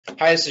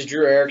Hi, this is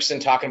Drew Erickson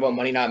talking about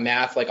money, not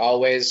math, like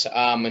always.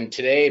 And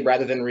today,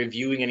 rather than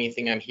reviewing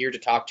anything, I'm here to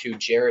talk to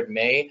Jared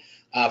May,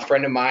 a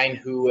friend of mine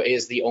who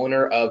is the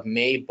owner of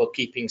May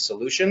Bookkeeping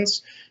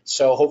Solutions.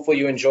 So hopefully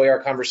you enjoy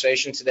our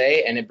conversation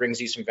today and it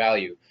brings you some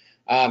value.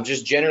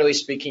 Just generally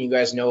speaking, you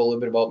guys know a little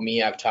bit about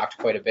me. I've talked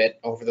quite a bit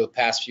over the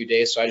past few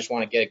days, so I just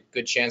want to get a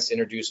good chance to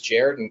introduce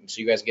Jared and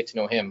so you guys get to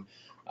know him.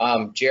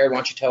 Jared, why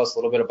don't you tell us a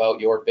little bit about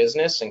your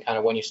business and kind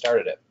of when you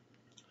started it?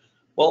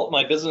 Well,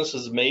 my business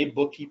is May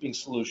Bookkeeping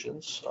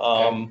Solutions.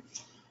 Okay.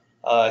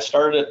 I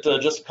started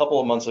it just a couple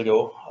of months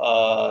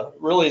ago.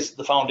 Really,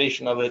 the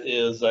foundation of it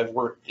is I've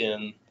worked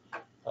in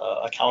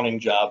accounting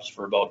jobs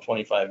for about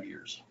 25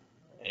 years,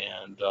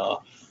 and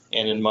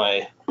in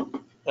my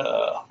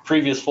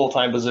previous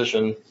full-time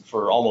position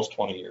for almost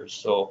 20 years.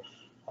 So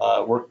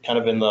worked kind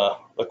of in the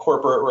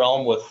corporate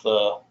realm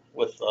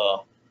with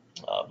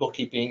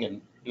bookkeeping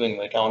and doing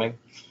the accounting.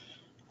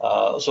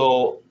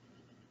 So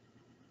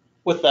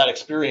with that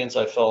experience,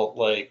 I felt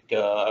like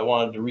I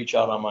wanted to reach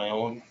out on my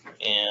own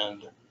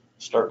and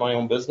start my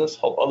own business,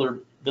 help other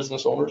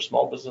business owners,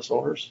 small business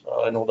owners.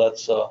 I know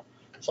that's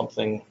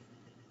something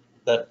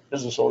that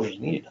business owners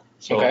need.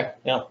 So, Okay.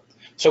 yeah.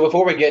 So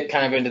before we get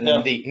kind of into the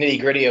Yeah.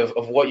 nitty gritty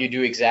of what you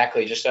do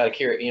exactly, just out of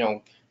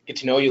curiosity, get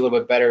to know you a little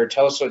bit better.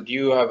 Tell us, do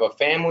you have a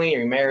family? Are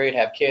you married?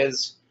 Have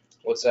kids?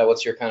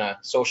 What's your kind of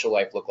social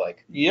life look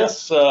like?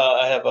 Yes,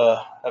 I have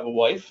a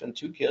wife and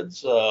 2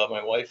 kids.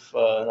 My wife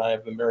and I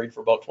have been married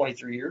for about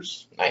 23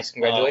 years. Nice,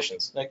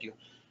 congratulations. Thank you.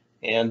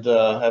 And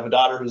I have a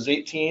daughter who's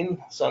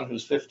 18, son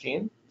who's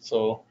 15,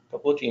 so a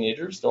couple of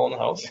teenagers still in the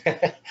house.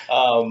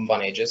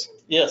 Fun ages.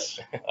 Yes.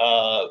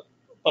 But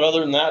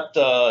other than that,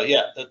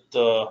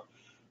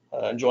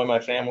 enjoy my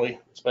family,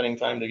 spending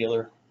time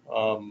together.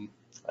 I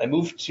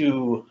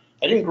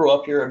didn't grow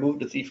up here. I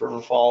moved to Thief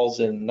River Falls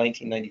in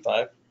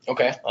 1995.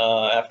 Okay.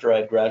 After I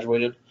had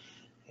graduated,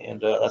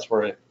 and that's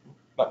where I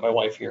met my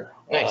wife here.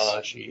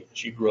 Nice.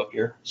 She grew up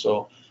here,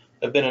 so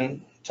I've been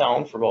in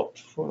town for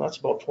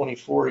about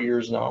 24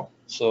 years now.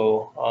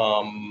 So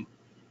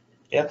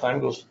yeah, time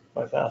goes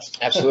by fast.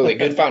 Absolutely,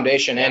 good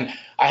foundation. And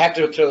I have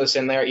to throw this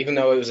in there, even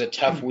though it was a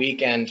tough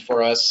weekend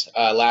for us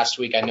last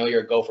week. I know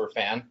you're a Gopher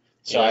fan,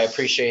 so yes. I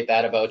appreciate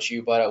that about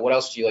you. But what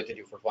else do you like to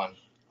do for fun?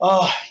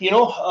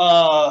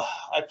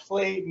 I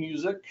play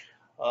music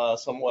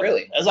somewhat.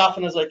 Really? As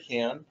often as I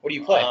can. What do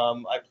you play?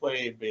 I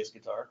play bass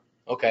guitar.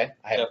 Okay,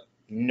 I have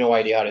no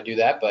idea how to do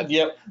that, but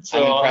yep.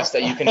 So, I'm impressed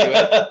that you can do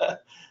it.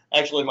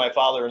 Actually, my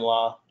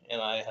father-in-law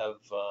and I have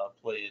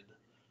played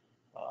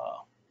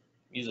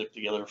music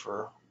together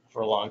for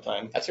a long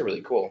time. That's a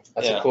really cool.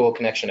 That's a cool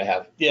connection to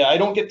have. Yeah, I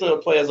don't get to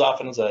play as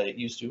often as I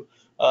used to,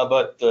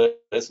 but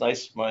it's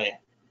nice. My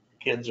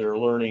kids are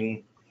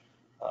learning.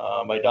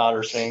 My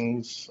daughter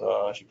sings.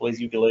 She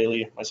plays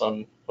ukulele. My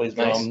son plays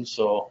drums. Nice.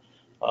 So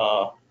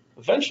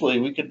eventually,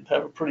 we could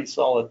have a pretty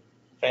solid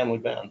family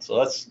band. So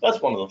that's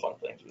one of the fun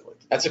things we like to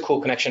do. That's a cool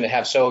connection to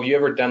have. So have you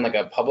ever done like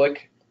a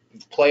public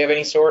play of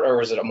any sort,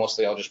 or is it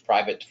mostly all just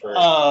private for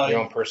your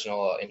own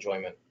personal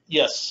enjoyment?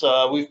 Yes,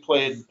 we've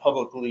played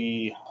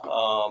publicly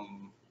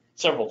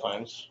several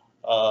times.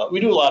 We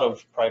do a lot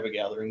of private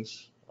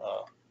gatherings,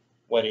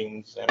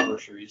 weddings,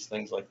 anniversaries,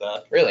 things like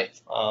that. Really?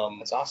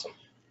 That's awesome.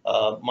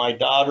 My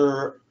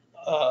daughter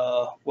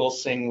will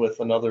sing with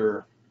one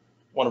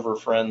of her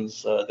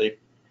friends. They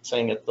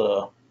sang at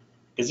the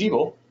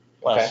gazebo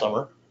last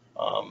summer.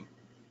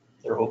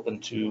 They're hoping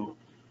to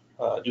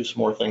do some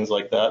more things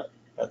like that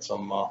at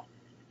some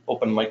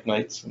open mic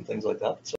nights and things like that. So